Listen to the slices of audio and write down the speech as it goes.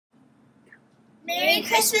Merry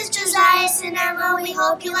Christmas, Josiah and Emma. We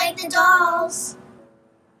hope you like the dolls.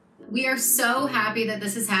 We are so happy that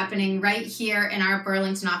this is happening right here in our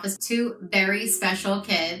Burlington office. Two very special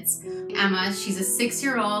kids. Emma, she's a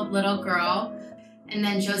 6-year-old little girl. And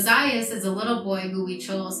then Josiah is a little boy who we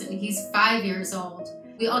chose, and he's 5 years old.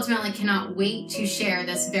 We ultimately cannot wait to share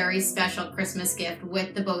this very special Christmas gift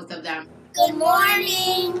with the both of them. Good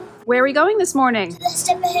morning. Where are we going this morning? To the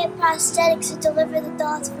Step Ahead Prosthetics to deliver the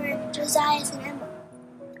dolls for Josiah and Emma.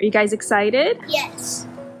 Are you guys excited? Yes.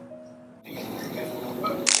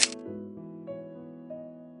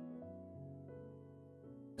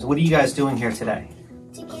 So what are you guys doing here today?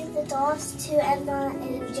 To give the dolls to Emma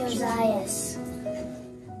and Josiah.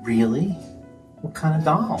 Really? What kind of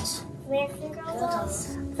dolls? American Girl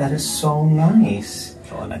dolls. That is so nice.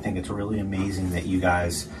 And I think it's really amazing that you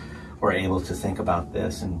guys were able to think about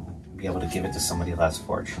this and be able to give it to somebody less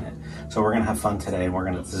fortunate. So we're gonna have fun today, and we're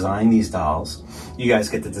gonna design these dolls. You guys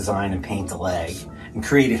get to design and paint the leg and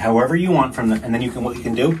create it however you want from the, and then what you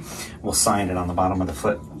can do, we'll sign it on the bottom of the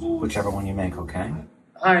foot, whichever one you make, okay?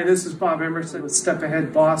 Hi, this is Bob Emerson with Step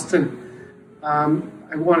Ahead Boston.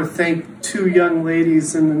 I want to thank two young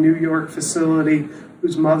ladies in the New York facility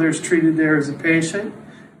whose mothers treated there as a patient.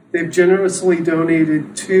 They've generously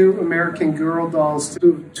donated 2 American Girl dolls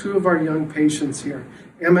to 2 of our young patients here,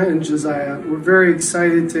 Emma and Josiah. We're very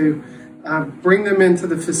excited to bring them into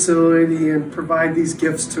the facility and provide these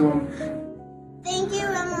gifts to them. Thank you,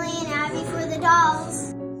 Emily and Abby, for the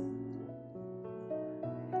dolls.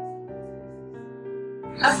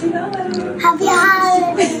 Happy holidays. Happy holidays.